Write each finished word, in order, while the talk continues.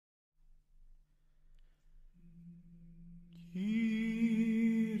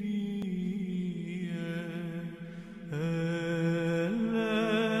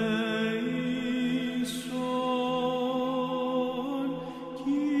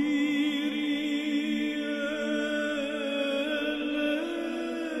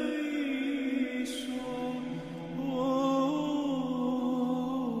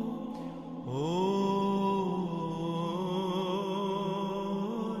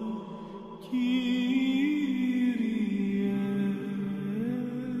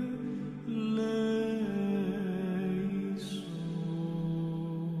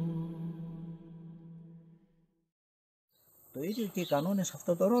ίδιο και οι κανόνες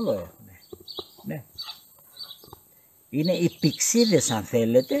αυτό το ρόλο έχουν. Ναι. Είναι οι πηξίδες, αν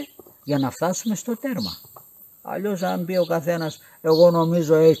θέλετε, για να φτάσουμε στο τέρμα. Αλλιώς αν πει ο καθένας εγώ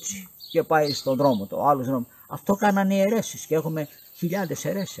νομίζω έτσι και πάει στον δρόμο του, ο άλλος δρόμο. Αυτό κάνανε οι αιρέσεις και έχουμε χιλιάδες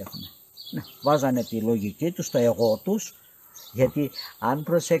αιρέσεις έχουμε. Ναι. Βάζανε τη λογική τους, το εγώ τους, γιατί αν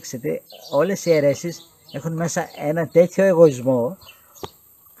προσέξετε όλες οι αιρέσεις έχουν μέσα ένα τέτοιο εγωισμό,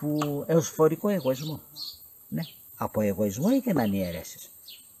 που εωσφορικό εγωισμό. Ναι. Από εγωισμό έγιναν οι αιρέσεις.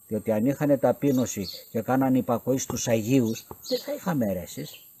 Διότι αν είχαν ταπείνωση και κάναν υπακοή στους Αγίους, δεν θα είχαμε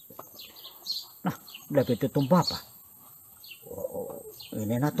αιρέσεις. Να, βλέπετε τον Πάπα.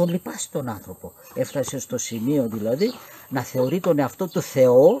 Είναι να τον λυπάσει τον άνθρωπο. Έφτασε στο σημείο δηλαδή να θεωρεί τον εαυτό του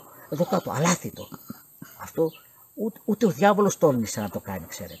Θεό εδώ κάτω, αλάθητο. Αυτό ούτε ο διάβολος τόλμησε να το κάνει,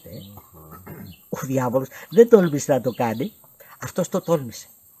 ξέρετε. Ο διάβολος δεν τόλμησε να το κάνει, αυτός το τόλμησε.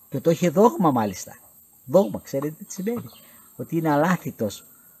 Και το είχε δόγμα μάλιστα. Δόγμα, ξέρετε τι σημαίνει. Ότι είναι αλάθητος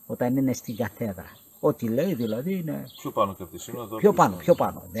όταν είναι στην καθέδρα. Ό,τι λέει δηλαδή είναι... Πιο πάνω και από τη σύνοδο. Πιο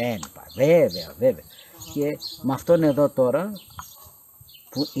πάνω. Δεν είπα. Βέβαια. Και με αυτόν εδώ τώρα,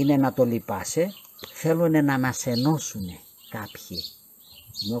 που είναι να το λυπάσαι, θέλουν να μας ενώσουν κάποιοι.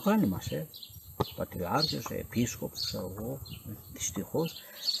 Μεγάλοι μας, πατριάρχες, επίσκοπους, ξέρω εγώ, δυστυχώς,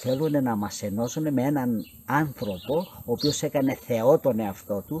 θέλουν να μας ενώσουν με έναν άνθρωπο, ο οποίος έκανε Θεό τον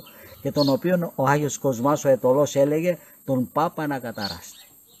εαυτό του και τον οποίο ο Άγιος Κοσμάς ο Αιτωλός έλεγε τον Πάπα να καταράσετε.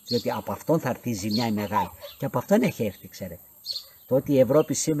 Διότι από αυτόν θα έρθει η ζημιά η μεγάλη. Και από αυτόν έχει έρθει, ξέρετε. Το ότι η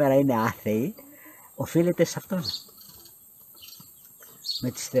Ευρώπη σήμερα είναι άθεη, οφείλεται σε αυτόν.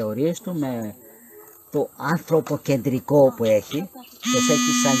 Με τις θεωρίες του, με το άνθρωπο κεντρικό που έχει, πως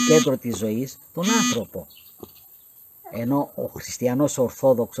έχει σαν κέντρο της ζωής τον άνθρωπο. Ενώ ο χριστιανός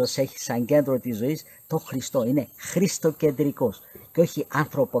ορθόδοξος έχει σαν κέντρο της ζωής το Χριστό. Είναι χριστοκεντρικός και όχι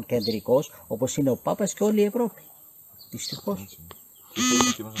ανθρωποκεντρικός, όπως είναι ο Πάπας και όλη η Ευρώπη. Δυστυχώς.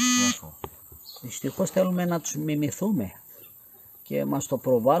 Δυστυχώς θέλουμε να τους μιμηθούμε και μας το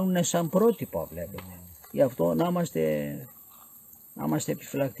προβάλλουν σαν πρότυπο, βλέπετε. Γι' αυτό να είμαστε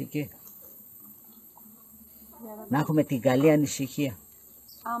επιφυλακτικοί. Να έχουμε την καλή ανησυχία.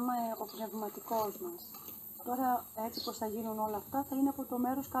 Άμα ο πνευματικός μας, τώρα έτσι πως θα γίνουν όλα αυτά, θα είναι από το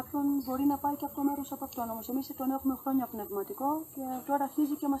μέρος κάποιον, μπορεί να πάει και από το μέρος από αυτόν. Όμως εμείς τον έχουμε χρόνια πνευματικό και τώρα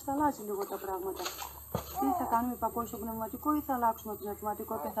αρχίζει και μας τα αλλάζει λίγο τα πράγματα. Τι θα κάνουμε, υπακοή στο πνευματικό ή θα αλλάξουμε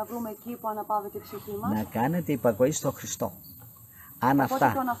πνευματικό και θα βρούμε εκεί που αναπαύεται η ψυχή μας? Να κάνετε υπακοή στο Χριστό.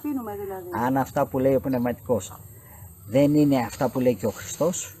 Τον αφήνουμε δηλαδή. Αν αυτά που λέει ο πνευματικός δεν είναι αυτά που λέει και ο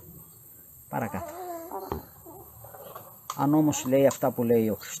Χριστός, παρακάτω. Αν όμως λέει αυτά που λέει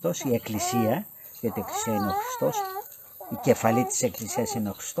ο Χριστός, η Εκκλησία, γιατί η Εκκλησία είναι ο Χριστός, η κεφαλή της Εκκλησίας είναι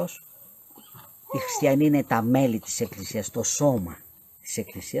ο Χριστός, οι χριστιανοί είναι τα μέλη της Εκκλησίας, το σώμα της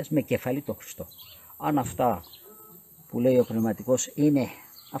Εκκλησίας με κεφαλή τον Χριστό. Αν αυτά που λέει ο πνευματικός είναι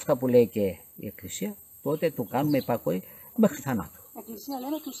αυτά που λέει και η Εκκλησία, τότε του κάνουμε υπακοή μέχρι θανάτου. Εκκλησία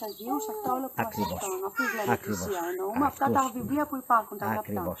λέμε τους Αγίους, αυτά όλα που Ακριβώς. μας είπαν. Αυτούς λέμε Εκκλησία. Εννοούμε αυτά τα βιβλία που υπάρχουν, τα γραπτά.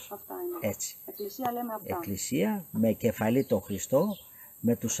 Ακριβώς. Αυτά είναι. Έτσι. Εκκλησία λέμε αυτά. Εκκλησία με κεφαλή τον Χριστό,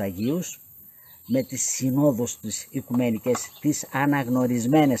 με τους Αγίους, με τις συνόδους τις οικουμενικές, τις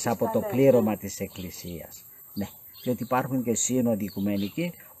αναγνωρισμένες από το πλήρωμα της Εκκλησίας. Ναι, διότι υπάρχουν και σύνοδοι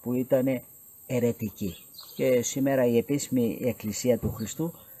οικουμενικοί που ήταν αιρετικοί. Και σήμερα η επίσημη Εκκλησία του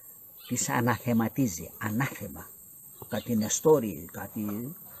Χριστού τις αναθεματίζει, ανάθεμα. Κάτι νεστόρι,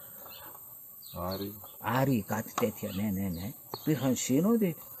 κάτι Άρη, κάτι τέτοια, ναι. Υπήρχαν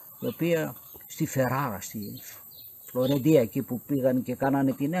σύνοδοι, οι οποίοι στη Φεράρα, στη Φλωρεντία, εκεί που πήγαν και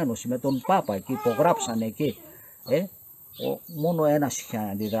κάνανε την ένωση με τον Πάπα, εκεί υπογράψανε εκεί. Μόνο ένας είχε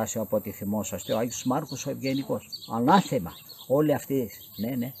αντιδράσει από ό,τι θυμόσαστε, ο Άγιος Μάρκος ο Ευγενικός. Ανάθεμα, όλοι αυτοί,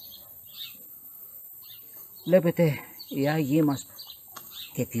 ναι. Βλέπετε, οι Άγιοι μας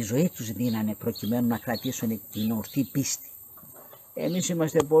και τη ζωή τους δίνανε προκειμένου να κρατήσουν την ορθή πίστη. Εμείς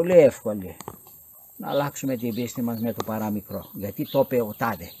είμαστε πολύ εύκολοι να αλλάξουμε την πίστη μας με το παραμικρό. Γιατί το είπε ο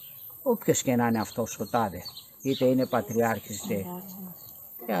τάδε. Όποιος και να είναι αυτός ο τάδε. Είτε είναι πατριάρχης, είτε...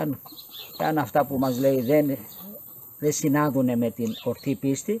 Και αν αυτά που μας λέει δεν συνάδουν με την ορθή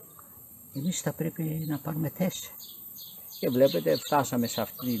πίστη, εμείς θα πρέπει να πάρουμε θέση. Και βλέπετε φτάσαμε σε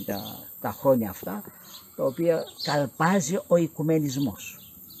αυτή τα χρόνια αυτά, τα οποία καλπάζει ο οικουμενισμός.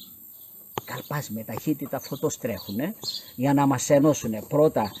 Καλπάζει με ταχύτητα, φωτός τρέχουνε, για να μας ενώσουν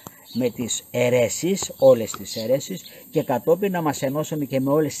πρώτα με τις αιρέσεις, όλες τις αιρέσεις, και κατόπιν να μας ενώσουν και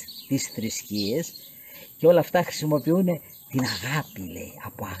με όλες τις θρησκείες, και όλα αυτά χρησιμοποιούν την αγάπη, λέει,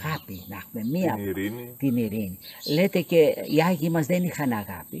 από αγάπη, να έχουμε μία την ειρήνη. Λέτε και οι Άγιοι μας δεν είχαν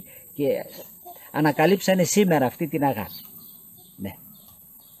αγάπη και ανακαλύψανε σήμερα αυτή την αγάπη. Ναι.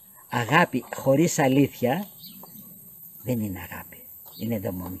 Αγάπη χωρίς αλήθεια Δεν είναι αγάπη, είναι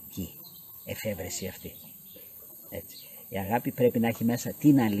δαιμονική εφεύρεση αυτή. Έτσι. Η αγάπη πρέπει να έχει μέσα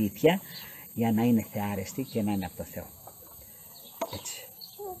την αλήθεια για να είναι θεάρεστη και να είναι από το Θεό. Έτσι.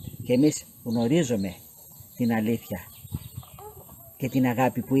 Και εμείς γνωρίζουμε την αλήθεια και την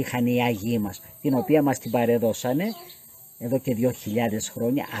αγάπη που είχαν οι Άγιοι μας, την οποία μας την παρεδώσανε εδώ και 2.000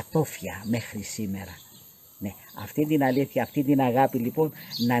 χρόνια, ατόφια μέχρι σήμερα. Ναι, αυτή την αλήθεια, αυτή την αγάπη λοιπόν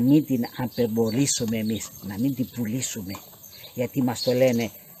να μην την απεμπολίσουμε εμείς, να μην την πουλήσουμε, γιατί μας το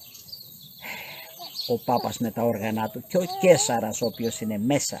λένε ο Πάπας με τα όργανα του και ο Καίσαρας ο οποίος είναι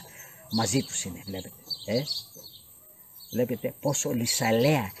μέσα, μαζί τους είναι, βλέπετε. Βλέπετε πόσο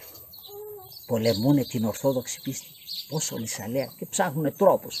λυσαλέα πολεμούν την Ορθόδοξη πίστη, πόσο λυσαλέα, και ψάχνουν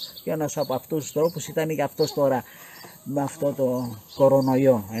τρόπους. Και ένας από αυτούς τους τρόπους ήταν για αυτός τώρα με αυτό το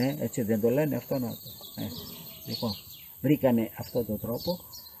κορονοϊό, έτσι δεν το λένε αυτό να το. Λοιπόν, βρήκανε αυτόν τον τρόπο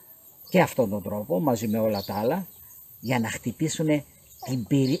και αυτόν τον τρόπο μαζί με όλα τα άλλα για να χτυπήσουν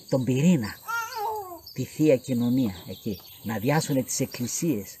τον πυρήνα, τη Θεία Κοινωνία εκεί, να διάσουν τις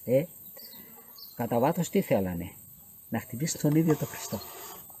εκκλησίες. Κατά βάθος τι θέλανε, να χτυπήσουν τον ίδιο τον Χριστό.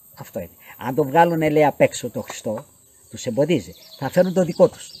 Αυτό είναι. Αν το βγάλουν λέει απ' έξω τον Χριστό, τους εμποδίζει. Θα φέρουν τον δικό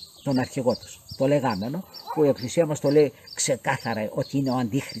τους, τον αρχηγό τους, το λεγάμενο, που η Εκκλησία μας το λέει ξεκάθαρα ότι είναι ο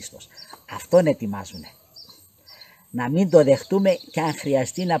Αντίχριστος. Αυτόν ετοιμάζουν. Να μην το δεχτούμε και αν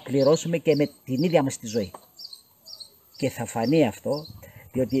χρειαστεί να πληρώσουμε και με την ίδια μας τη ζωή. Και θα φανεί αυτό,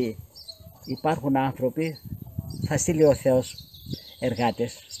 διότι υπάρχουν άνθρωποι, θα στείλει ο Θεός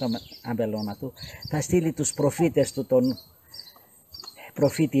εργάτες στον αμπελώνα του, θα στείλει τους προφήτες του, τον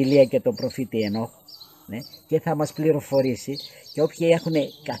προφήτη Ηλία και τον προφήτη Ενόχ, και θα μας πληροφορήσει, και όποιοι έχουν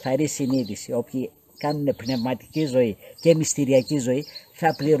καθαρή συνείδηση, όποιοι κάνουν πνευματική ζωή και μυστηριακή ζωή,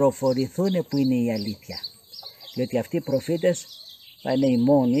 θα πληροφορηθούν που είναι η αλήθεια. Διότι αυτοί οι προφήτες θα είναι οι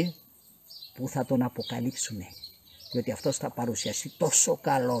μόνοι που θα τον αποκαλύψουν. Διότι αυτός θα παρουσιαστεί τόσο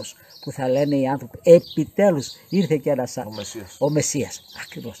καλός που θα λένε οι άνθρωποι επιτέλους ήρθε και ένας ο Μεσσίας.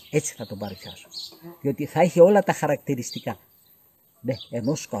 Ακριβώς έτσι θα τον παρουσιάσουν. Διότι θα έχει όλα τα χαρακτηριστικά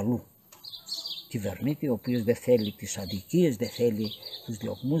ενός καλού κυβερνήτη, ο οποίος δεν θέλει τις αδικίες, δεν θέλει τους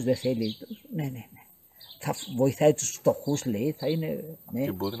διωγμούς, δεν θέλει. Ναι. Θα βοηθάει τους φτωχούς, λέει, θα είναι. Ναι,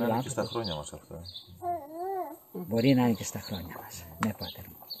 και μπορεί να είναι και στα χρόνια μας αυτό. Μπορεί να είναι και στα χρόνια μας. Ναι, Πάτερ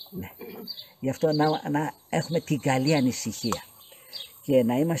μου. Ναι. Γι' αυτό να έχουμε την καλή ανησυχία και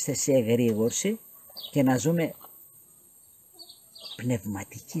να είμαστε σε εγρήγορση και να ζούμε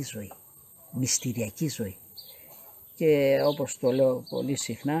πνευματική ζωή, μυστηριακή ζωή. Και όπως το λέω πολύ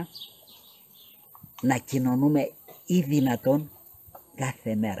συχνά, να κοινωνούμε ή δυνατόν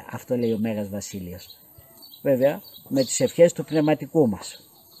κάθε μέρα. Αυτό λέει ο Μέγας Βασίλειος. Βέβαια με τις ευχές του πνευματικού μας.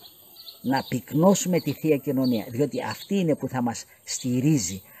 Να πυκνώσουμε τη Θεία Κοινωνία, διότι αυτή είναι που θα μας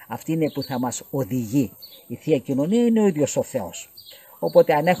στηρίζει, αυτή είναι που θα μας οδηγεί. Η Θεία Κοινωνία είναι ο ίδιος ο Θεός.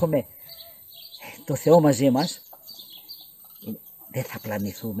 Οπότε αν έχουμε το Θεό μαζί μας, δεν θα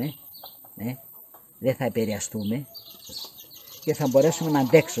πλανηθούμε, δεν θα επηρεαστούμε και θα μπορέσουμε να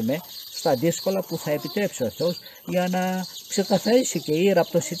αντέξουμε στα δύσκολα που θα επιτρέψει ο Θεός για να ξεκαθαρίσει και η ήρα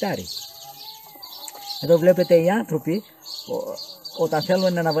από το σιτάρι. Εδώ βλέπετε οι άνθρωποι όταν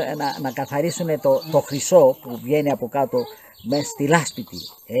θέλουν να καθαρίσουν το χρυσό που βγαίνει από κάτω μέσα στη λάσπη,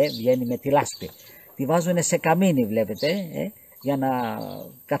 βγαίνει με τη λάσπη, τη βάζουν σε καμίνι, βλέπετε, για να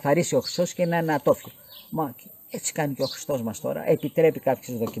καθαρίσει ο χρυσός και να είναι ατόφιο. Μα έτσι κάνει και ο Χριστός μας τώρα, επιτρέπει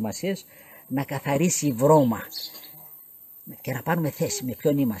κάποιες δοκιμασίες να καθαρίσει η βρώμα και να πάρουμε θέση με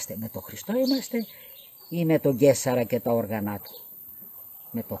ποιον είμαστε, με τον Χριστό είμαστε ή με τον Καίσαρα και τα όργανα του.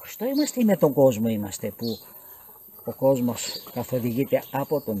 Με τον Χριστό είμαστε ή με τον κόσμο είμαστε, που ο κόσμος καθοδηγείται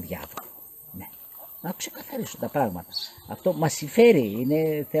από τον διάβολο. Ναι. Να ξεκαθαρίσουν τα πράγματα. Αυτό μας συμφέρει,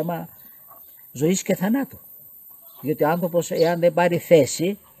 είναι θέμα ζωής και θανάτου. Διότι ο άνθρωπος, εάν δεν πάρει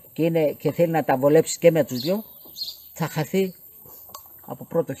θέση και θέλει να τα βολέψει και με τους δυο, θα χαθεί από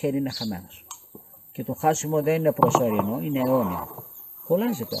πρώτο χέρι, είναι χαμένος. Και το χάσιμο δεν είναι προσωρινό, είναι αιώνιο.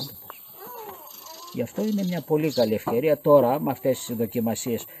 Κολλάζεται ο άνθρωπος. Γι' αυτό είναι μια πολύ καλή ευκαιρία τώρα με αυτές τις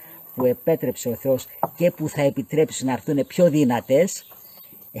δοκιμασίες που επέτρεψε ο Θεός και που θα επιτρέψει να έρθουν πιο δυνατές,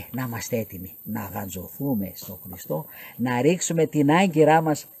 να είμαστε έτοιμοι να γαντζωθούμε στον Χριστό, να ρίξουμε την άγκυρά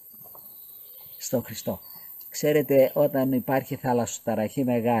μας στον Χριστό. Ξέρετε, όταν υπάρχει θαλασσοταραχή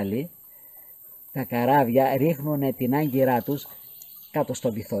μεγάλη, τα καράβια ρίχνουν την άγκυρά τους κάτω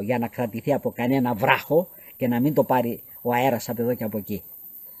στο βυθό για να κρατηθεί από κανένα βράχο και να μην το πάρει ο αέρας από εδώ και από εκεί,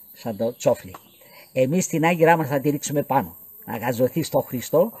 σαν το τσόφλι. Εμείς την άγκυρά μας θα τη ρίξουμε πάνω, να γαζωθεί στο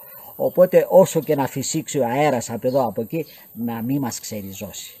Χριστό, οπότε όσο και να φυσήξει ο αέρας από εδώ από εκεί, να μην μας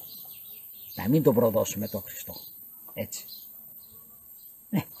ξεριζώσει, να μην τον προδώσουμε τον Χριστό. Έτσι.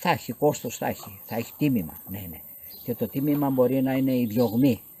 Ναι, θα έχει κόστος, θα έχει τίμημα, ναι. Και το τίμημα μπορεί να είναι η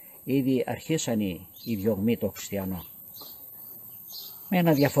διωγμή. Ήδη αρχίσαν οι διωγμοί των χριστιανών. Με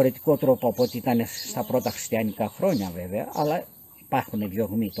ένα διαφορετικό τρόπο από ό,τι ήταν στα πρώτα χριστιανικά χρόνια βέβαια, αλλά υπάρχουν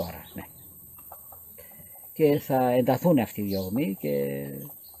διωγμοί τώρα. Ναι. Και θα ενταθούν αυτοί οι διωγμοί και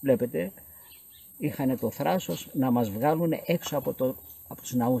βλέπετε είχαν το θράσος να μας βγάλουν έξω από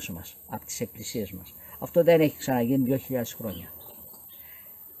τους ναούς μας, από τις εκκλησίες μας. Αυτό δεν έχει ξαναγίνει 2.000 χρόνια.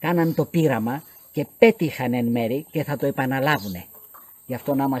 Κάναν το πείραμα και πέτυχαν εν μέρη και θα το επαναλάβουν. Γι'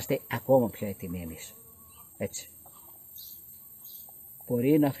 αυτό να είμαστε ακόμα πιο έτοιμοι εμείς. Έτσι.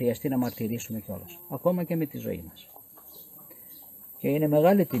 Μπορεί να χρειαστεί να μαρτυρήσουμε κιόλας, ακόμα και με τη ζωή μας. Και είναι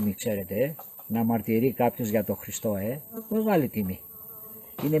μεγάλη τιμή, ξέρετε, να μαρτυρεί κάποιος για τον Χριστό, μεγάλη τιμή.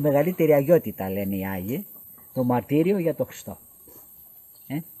 Είναι μεγαλύτερη αγιότητα, λένε οι Άγιοι, το μαρτύριο για τον Χριστό.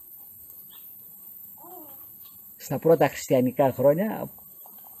 Στα πρώτα χριστιανικά χρόνια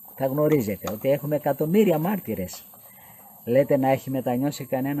θα γνωρίζετε ότι έχουμε εκατομμύρια μάρτυρες. Λέτε να έχει μετανιώσει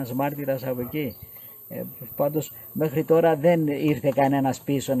κανένας μάρτυρας από εκεί. Πάντως μέχρι τώρα δεν ήρθε κανένας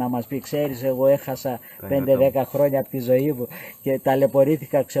πίσω να μας πει, ξέρεις, εγώ έχασα 5-10 χρόνια από τη ζωή μου και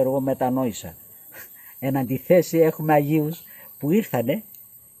ταλαιπωρήθηκα, ξέρω εγώ, μετανόησα. Εν αντιθέσει έχουμε Αγίους που ήρθανε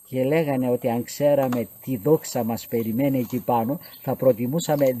και λέγανε ότι αν ξέραμε τι δόξα μας περιμένει εκεί πάνω, θα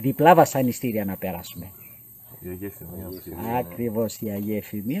προτιμούσαμε διπλά βασανιστήρια να περάσουμε. Η Αγία Εφημία. Ακριβώς, η Αγία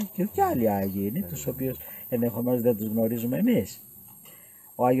Εφημία και άλλοι Άγιοι είναι, τους οποίους ενδεχομένως δεν τους γνωρίζουμε εμείς.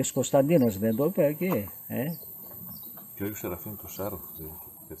 Ο Άγιος Κωνσταντίνος δεν το είπε εκεί. Και ο Άγιος Σεραφείμ του Σάροφ.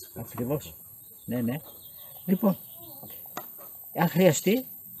 Ακριβώς. Ναι. Λοιπόν, αν χρειαστεί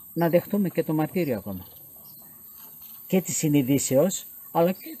να δεχτούμε και το μαρτύριο ακόμα. Και τη συνειδήσεως,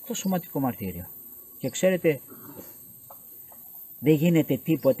 αλλά και το σωματικό μαρτύριο. Και ξέρετε, δεν γίνεται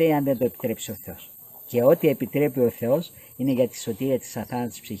τίποτε αν δεν το επιτρέψει ο Θεός. Και ό,τι επιτρέπει ο Θεός είναι για τη σωτηρία της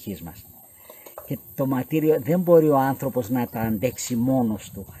αθάνατης ψυχής μας. Και το μαρτύριο δεν μπορεί ο άνθρωπος να το αντέξει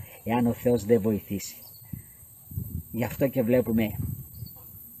μόνος του, εάν ο Θεός δεν βοηθήσει. Γι' αυτό και βλέπουμε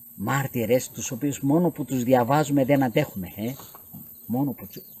μάρτυρες, τους οποίους μόνο που τους διαβάζουμε δεν αντέχουμε. Μόνο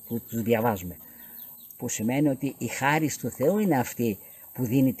που τους διαβάζουμε. Που σημαίνει ότι η χάρις του Θεού είναι αυτή που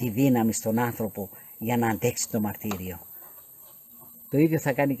δίνει τη δύναμη στον άνθρωπο για να αντέξει το μαρτύριο. Το ίδιο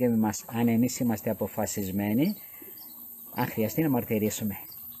θα κάνει και με εμάς, αν εμείς είμαστε αποφασισμένοι, αν χρειαστεί να μαρτυρήσουμε.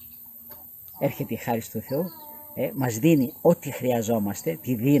 Έρχεται η χάρις του Θεού, μας δίνει ό,τι χρειαζόμαστε,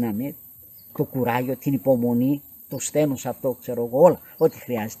 τη δύναμη, το κουράγιο, την υπομονή, το στένος αυτό, ξέρω εγώ, όλα, ό,τι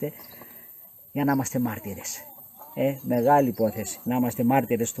χρειάζεται, για να είμαστε μάρτυρες. Μεγάλη υπόθεση, να είμαστε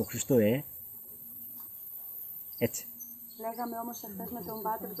μάρτυρες του Χριστού, έτσι. Λέγαμε όμως εχθές με τον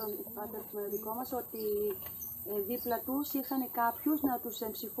πάτερ του μελλοντικό μας ότι δίπλα τους είχαν κάποιους να τους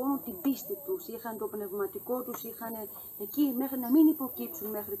εμψυχώνουν την πίστη τους, είχαν το πνευματικό τους, είχαν εκεί μέχρι να μην υποκύψουν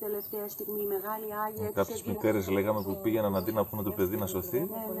μέχρι τελευταία στιγμή οι μεγάλοι Άγιοι. Κάποιες μητέρες λέγαμε που πήγαιναν αντί να πούνε το παιδί να σωθεί,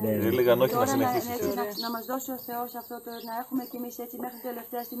 έλεγαν όχι να συνεχίσει. Να μας δώσει ο Θεός αυτό το, να έχουμε κι εμείς έτσι μέχρι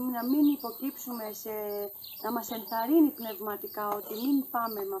τελευταία στιγμή, να μην υποκύψουμε να μας ενθαρρύνει πνευματικά, ότι μην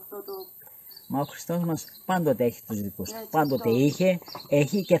πάμε με αυτό το... Μα ο Χριστός μας πάντοτε έχει τους δικούς του. Πάντοτε είχε,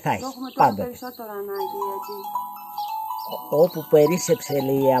 έχει και θα έχει. Το έχουμε πάντοτε. Περισσότερο ανάγκη, έτσι. Όπου περίσσεψε,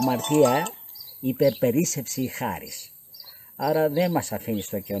 λέει, η αμαρτία, υπερπερίσσεψε η χάρις. Άρα δεν μας αφήνει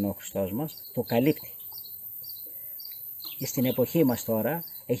στο κενό ο Χριστός μας, το καλύπτει. Και στην εποχή μας τώρα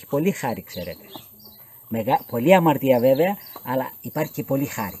έχει πολύ χάρη, ξέρετε. Πολύ αμαρτία βέβαια, αλλά υπάρχει και πολύ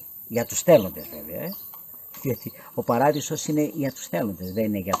χάρη. Για τους θέλοντες βέβαια. Διότι ο παράδεισος είναι για τους θέλοντες, δεν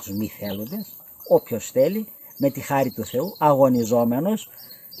είναι για τους μη θέλοντες. Όποιος θέλει, με τη χάρη του Θεού, αγωνιζόμενος,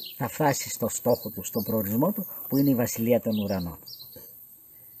 θα φτάσει στο στόχο του, στον προορισμό του, που είναι η Βασιλεία των Ουρανών.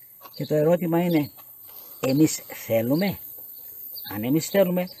 Και το ερώτημα είναι, εμείς θέλουμε? Αν εμείς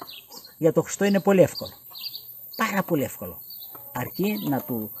θέλουμε, για το Χριστό είναι πολύ εύκολο. Πάρα πολύ εύκολο. Αρκεί να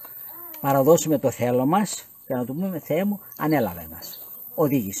του παραδώσουμε το θέλω μας και να του πούμε, Θεέ μου, ανέλαβε μας,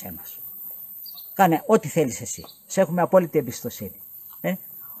 οδήγησέ μας. Κάνε ό,τι θέλεις εσύ. Σε έχουμε απόλυτη εμπιστοσύνη.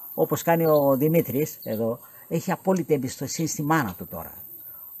 Όπως κάνει ο Δημήτρης εδώ, έχει απόλυτη εμπιστοσύνη στη μάνα του τώρα.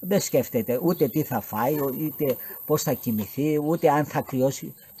 Δεν σκέφτεται ούτε τι θα φάει, ούτε πώς θα κοιμηθεί, ούτε αν θα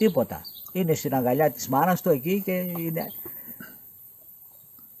κρυώσει, τίποτα. Είναι στην αγκαλιά της μάνας του εκεί και είναι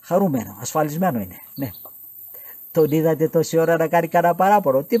χαρούμενο, ασφαλισμένο είναι. Ναι. Τον είδατε τόση ώρα να κάνει κανένα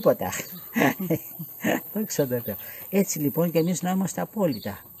παράπονο, τίποτα. Έτσι λοιπόν και εμείς να είμαστε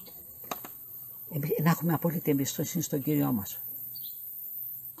απόλυτα. Να έχουμε απόλυτη εμπιστοσύνη στον Κύριό μας.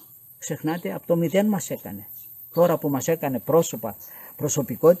 Ξεχνάτε, από το 0 μας έκανε. Τώρα που μας έκανε πρόσωπα,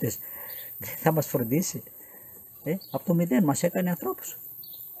 προσωπικότητες, δεν θα μας φροντίσει. Από το 0 μας έκανε ανθρώπους.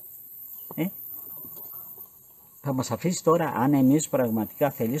 Θα μας αφήσει τώρα, αν εμείς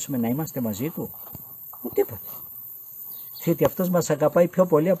πραγματικά θελήσουμε να είμαστε μαζί του? Τίποτα. Διότι αυτός μας αγαπάει πιο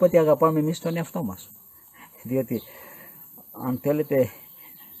πολύ από ό,τι αγαπάμε εμείς τον εαυτό μας. Διότι αν θέλετε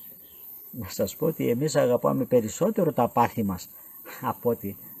να σας πω ότι εμείς αγαπάμε περισσότερο τα πάθη μας από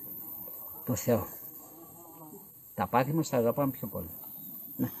ότι το Θεό. Τα πάθη μας τα αγαπάμε πιο πολύ.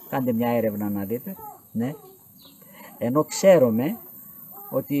 Ναι, κάντε μια έρευνα να δείτε. Ναι. Ενώ ξέρουμε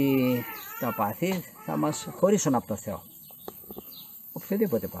ότι τα πάθη θα μας χωρίσουν από το Θεό.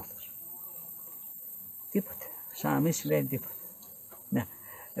 Οποιοδήποτε πάθος. Τίποτε. Σαν να μην συμβαίνει τίποτα. Ναι.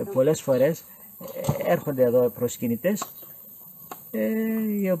 Πολλές φορές έρχονται εδώ προσκυνητές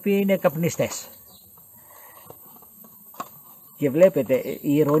οι οποίοι είναι καπνιστές. Και βλέπετε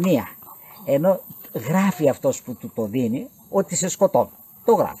η ηρωνία. Ενώ γράφει αυτός που του το δίνει ότι σε σκοτώνει.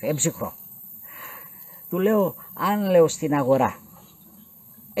 Το γράφει, εμψυχρό. Του λέω, αν λέω στην αγορά,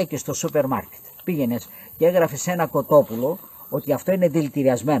 εκεί στο σούπερ μάρκετ, πήγαινες και έγραφες ένα κοτόπουλο ότι αυτό είναι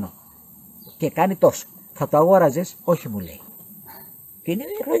δηλητηριασμένο και κάνει τόσο. Θα το αγόραζες? Όχι, μου λέει. Και είναι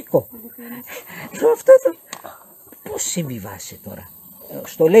λογικό. Αυτό πώς συμβιβάσει τώρα?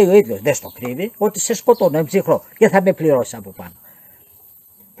 Στο λέει ο ίδιος, δεν στο κρύβει, ότι σε σκοτώνω εμψυχρό και θα με πληρώσει από πάνω.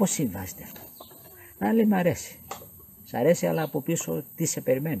 Πώς συμβάζεται αυτό? Να λέει, μ' αρέσει. Σ' αρέσει, αλλά από πίσω τι σε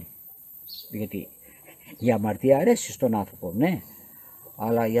περιμένει? Γιατί η αμαρτία αρέσει στον άνθρωπο, ναι,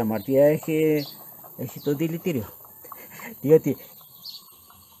 αλλά η αμαρτία έχει το δηλητήριο. Διότι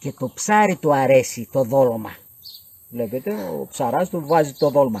και το ψάρι του αρέσει το δόλωμα. Βλέπετε, ο ψαράς του βάζει το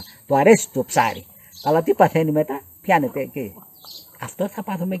δόλωμα. Του αρέσει το ψάρι. Αλλά τι παθαίνει μετά? Πιάνεται εκεί. Αυτό θα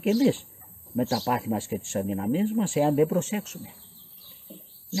πάθουμε και εμείς με τα πάθη μας και τις αδυναμίες μας, εάν δεν προσέξουμε.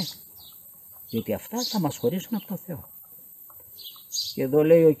 Ναι. Γιατί αυτά θα μας χωρίσουν από το Θεό. Και εδώ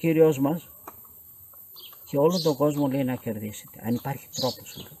λέει ο Κύριος μας, και όλο τον κόσμο λέει να κερδίσετε. Αν υπάρχει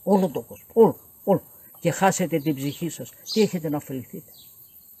τρόπος, όλο τον κόσμο, όλο. Και χάσετε την ψυχή σας, τι έχετε να ωφεληθείτε?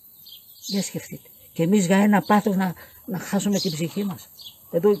 Για σκεφτείτε. Και εμείς για ένα πάθος να χάσουμε την ψυχή μας.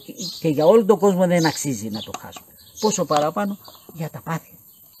 Εδώ και για όλο τον κόσμο δεν αξίζει να το χάσουμε. Πόσο παραπάνω για τα πάθη.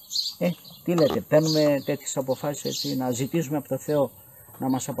 Τι λέτε, παίρνουμε τέτοιες αποφάσεις έτσι, να ζητήσουμε από το Θεό να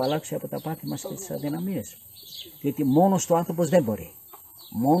μας απαλλάξει από τα πάθη μας και τις αδυναμίες? Γιατί μόνος του άνθρωπος δεν μπορεί.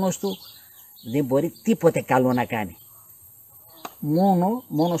 Μόνος του δεν μπορεί τίποτε καλό να κάνει.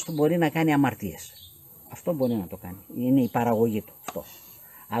 Μόνος του μπορεί να κάνει αμαρτίες. Αυτό μπορεί να το κάνει. Είναι η παραγωγή του αυτό.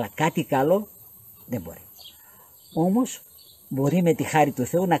 Αλλά κάτι καλό δεν μπορεί. Όμως μπορεί με τη χάρη του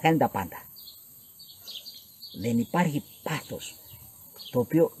Θεού να κάνει τα πάντα. Δεν υπάρχει πάθος το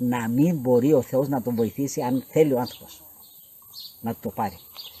οποίο να μην μπορεί ο Θεός να τον βοηθήσει αν θέλει ο άνθρωπος να το πάρει.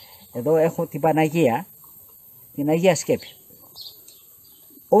 Εδώ έχω την Παναγία, την Αγία Σκέπη.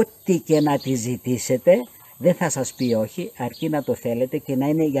 Ό,τι και να τη ζητήσετε δεν θα σας πει όχι, αρκεί να το θέλετε και να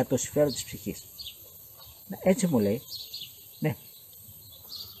είναι για το συμφέρον της ψυχής. Έτσι μου λέει. Ναι.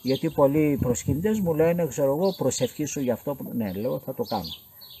 Γιατί πολλοί προσκυνητές μου λένε, ξέρω εγώ, προσευχήσου για αυτό που... Ναι, λέω, θα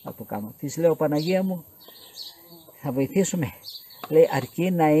το κάνω. Της λέω, Παναγία μου, θα βοηθήσουμε. Λέει,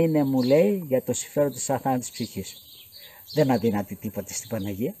 αρκεί να είναι, μου λέει, για το συμφέρον της αθάνατης ψυχής. Δεν αδυνατεί τίποτα στην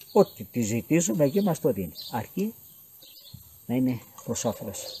Παναγία. Ό,τι τη ζητήσουμε εκεί μας το δίνει. Αρκεί να είναι προς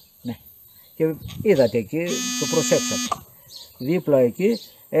όφελος. Ναι. Και είδατε εκεί, το προσέξατε. Δίπλα εκεί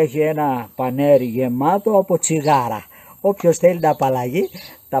έχει ένα πανέρι γεμάτο από τσιγάρα. Όποιος θέλει να απαλλαγεί,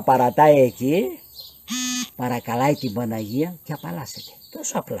 τα παρατάει εκεί, παρακαλάει την Παναγία και απαλλάσσεται.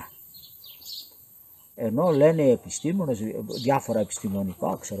 Τόσο απλά. Ενώ λένε οι επιστήμονες, διάφορα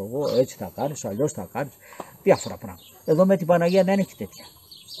επιστημονικά, ξέρω εγώ, έτσι θα κάνεις, αλλιώς θα κάνεις, διάφορα πράγματα. Εδώ με την Παναγία δεν έχει τέτοια.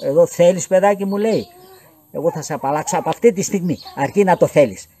 Εδώ θέλεις, παιδάκι μου, λέει, εγώ θα σε απαλλάξω από αυτή τη στιγμή, αρκεί να το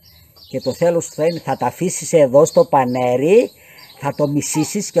θέλεις. Και το θέλος σου θα είναι, θα τα αφήσεις εδώ στο πανέρι, θα το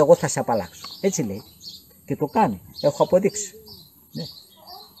μισήσεις και εγώ θα σε απαλλάξω. Έτσι λέει. Και το κάνει. Έχω αποδείξει. Ναι.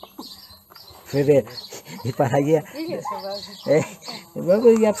 Βέβαια, η Παναγία...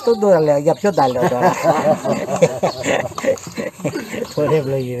 Βέβαια, για αυτό το λέω. Για ποιον τα λέω τώρα? Τον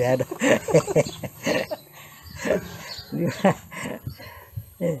ευλογημένο.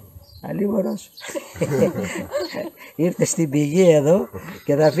 Αλίμονος. Ήρθε στην πηγή εδώ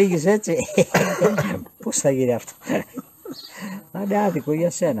και θα φύγεις έτσι. Πώς θα γίνει αυτό? Θα είναι άδικο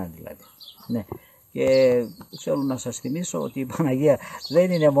για σένα δηλαδή. Ναι. Και θέλω να σας θυμίσω ότι η Παναγία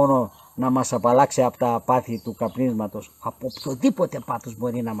δεν είναι μόνο να μας απαλλάξει από τα πάθη του καπνίσματος, από οποιοδήποτε πάθος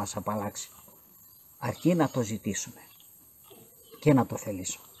μπορεί να μας απαλλάξει. Αρκεί να το ζητήσουμε και να το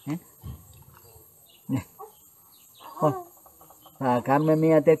θελήσουμε. Ναι. Θα κάνουμε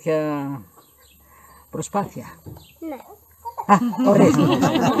μια τέτοια προσπάθεια. Ναι. Ωραία.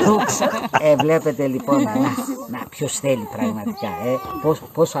 Βλέπετε λοιπόν. Να, ποιος θέλει πραγματικά,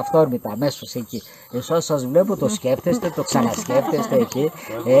 πόσο αυθόρμητα αμέσως εκεί. Εσώς σας βλέπω, το σκέφτεστε, το ξανασκέφτεστε εκεί.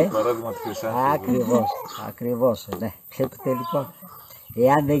 Παράδειγμα της Ακριβώς, ναι. Βλέπετε λοιπόν.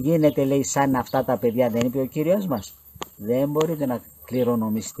 Εάν δεν γίνεται, λέει, σαν αυτά τα παιδιά, δεν είπε ο Κύριος μας, δεν μπορείτε να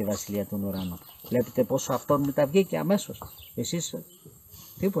κληρονομήσετε τη Βασιλεία των Ουρανών. Βλέπετε πόσο αυθόρμητα βγήκε αμέσως. Εσείς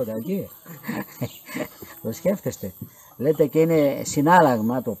τίποτα εκεί. Το σκέφτεστε. Λέτε και είναι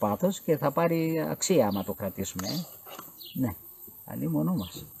συνάλλαγμα το πάθος και θα πάρει αξία άμα το κρατήσουμε. Ναι, αλλή μονό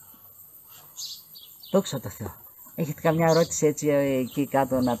μας. Δόξα τω Θεώ. Έχετε καμιά ερώτηση έτσι εκεί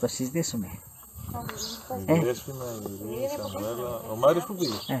κάτω να το συζητήσουμε? Ο Μάριος που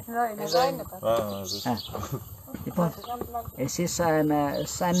πήγε? Εδώ είναι. Λοιπόν, εσείς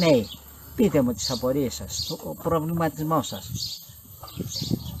σαν νέοι, πείτε μου τις απορίες σας, ο προβληματισμό σας.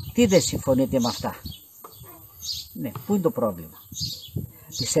 Τι δεν συμφωνείτε με αυτά? Ναι, πού είναι το πρόβλημα?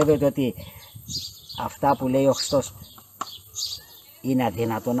 Πιστεύετε ότι αυτά που λέει ο Χριστός είναι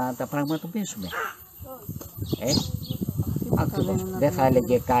αδύνατο να τα πραγματοποιήσουμε? Ακριβώς. Δεν θα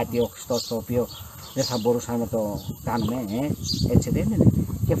έλεγε κάτι ο Χριστός το οποίο δεν θα μπορούσαμε να το κάνουμε, έτσι δεν είναι?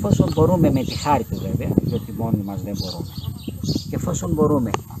 Και εφόσον μπορούμε, με τη χάρη του βέβαια, διότι μόνοι μας δεν μπορούμε, και εφόσον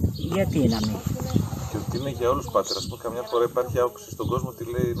μπορούμε, γιατί να μην? Και ότι είναι για όλους, Πάτερ. Ας πούμε, καμιά φορά υπάρχει άποψη στον κόσμο ότι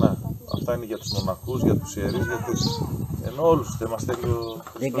λέει, να, αυτά είναι για τους μοναχούς, για τους ιερείς, για τους... Ενώ όλους δεν μας θέλει ο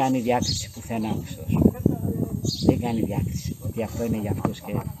Χριστός. Δεν κάνει διάκριση πουθενά ο Χριστός. Δεν κάνει διάκριση, ότι αυτό είναι για αυτούς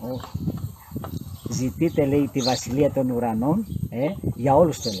και... Ζητείτε, λέει, τη Βασιλεία των Ουρανών, για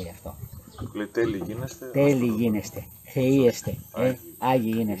όλους το λέει αυτό. Λέει, τέλειοι γίνεστε. Τέλειοι γίνεστε, θεοί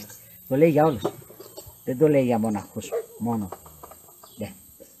Άγιοι γίνεστε. Το λέει για όλους. Δεν το λέει για μοναχούς μόνο. Ναι.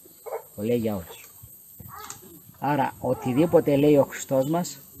 Το λέει για όλους. Άρα οτιδήποτε λέει ο Χριστός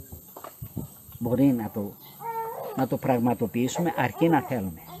μας μπορεί να το πραγματοποιήσουμε, αρκεί να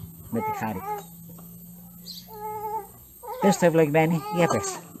θέλουμε, με τη χάρη του. Πες το ευλογημένοι, για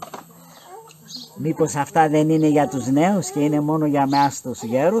πες. Μήπως αυτά δεν είναι για τους νέους και είναι μόνο για εμάς τους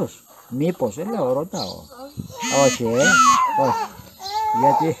γέρους? Μήπως, λέω, ρωτάω. Όχι, όχι.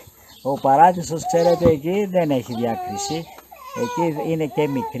 Γιατί ο παράδεισος, ξέρετε, εκεί δεν έχει διάκριση. Εκεί είναι και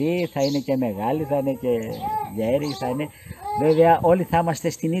μικροί, θα είναι και μεγάλοι, θα είναι και γέροι, θα είναι... Βέβαια όλοι θα είμαστε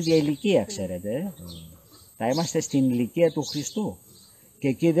στην ίδια ηλικία, ξέρετε. Θα είμαστε στην ηλικία του Χριστού. Και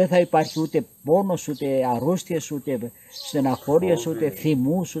εκεί δεν θα υπάρχει ούτε πόνος, ούτε αρρώστιες, ούτε στεναχώριες, ούτε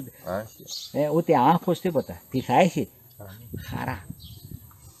θυμούς, ούτε άγχος, τίποτα. Τι θα έχει? Χαρά,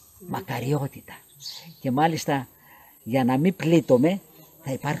 μακαριότητα. Και μάλιστα για να μην πλήττουμε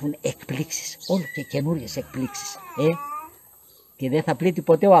θα υπάρχουν εκπλήξεις, όλο και καινούριες εκπλήξεις. Και δεν θα πλήττει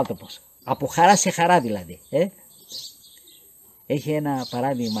ποτέ ο άνθρωπος. Από χαρά σε χαρά δηλαδή. Έχει ένα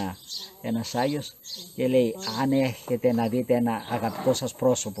παράδειγμα ένας Άγιος και λέει, αν έχετε να δείτε ένα αγαπητό σας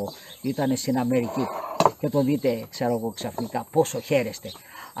πρόσωπο, ήταν στην Αμερική και τον δείτε, ξέρω εγώ, ξαφνικά, πόσο χαίρεστε.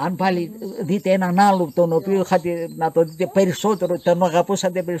 Αν πάλι δείτε έναν άλλο τον οποίο είχατε να τον δείτε περισσότερο, τον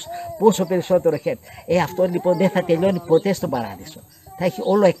αγαπούσατε πόσο περισσότερο χαίρεστε. Αυτό λοιπόν δεν θα τελειώνει ποτέ στον παράδεισο. Θα έχει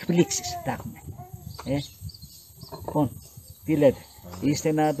όλο εκπλήξεις, θα έχουμε. Λοιπόν, τι λέτε,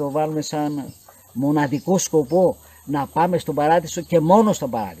 είστε να το βάλουμε σαν μοναδικό σκοπό να πάμε στον παράδεισο και μόνο στον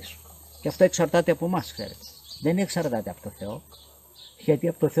παράδεισο? Και αυτό εξαρτάται από εμάς, ξέρετε. Δεν εξαρτάται από το Θεό. Γιατί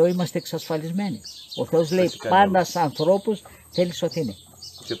από το Θεό είμαστε εξασφαλισμένοι. Ο Θεός λέει πάντα στους ανθρώπους θέλει σωθήνε.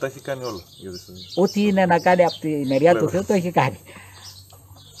 Και τα έχει κάνει όλα. Ό,τι είναι να κάνει από τη μεριά του Θεού το έχει κάνει.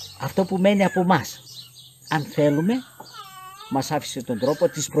 Αυτό που μένει από εμάς, αν θέλουμε, μας άφησε τον τρόπο,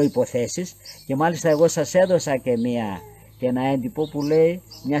 τις προϋποθέσεις, και μάλιστα εγώ σας έδωσα και ένα έντυπο που λέει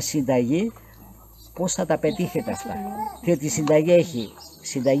μια συνταγή πώς θα τα πετύχετε αυτά. Διότι η συνταγή έχει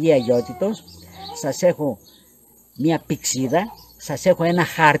συνταγή αγιότητος, σας έχω μια πηξίδα, σας έχω ένα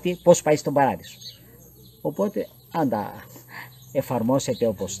χάρτη πώς πάει στον παράδεισο. Οπότε αν τα εφαρμόσετε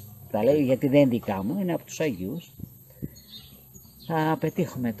όπως τα λέει, γιατί δεν είναι δικά μου, είναι από τους Αγίους, θα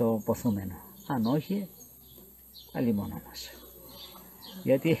πετύχουμε το ποθούμενο. Αν όχι, αλλή μόνο μας.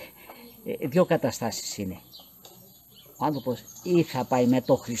 Γιατί δύο καταστάσεις είναι. Ο άνθρωπος ή θα πάει με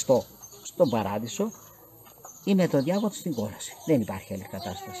τον Χριστό στον παράδεισο ή με τον διάβολο στην κόλαση. Δεν υπάρχει άλλη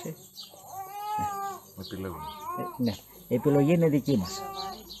κατάσταση. Επιλέγουμε. Ναι, η επιλογή είναι δική μας.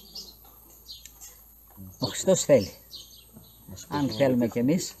 Ο Χριστός θέλει. Αν θέλουμε κι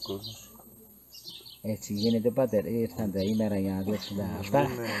εμείς, έτσι γίνεται, Πάτερ, ήρθαν τα ημέρα για να διώξουν τα αυτά.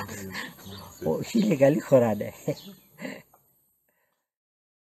 Όχι, καλή χωράνε.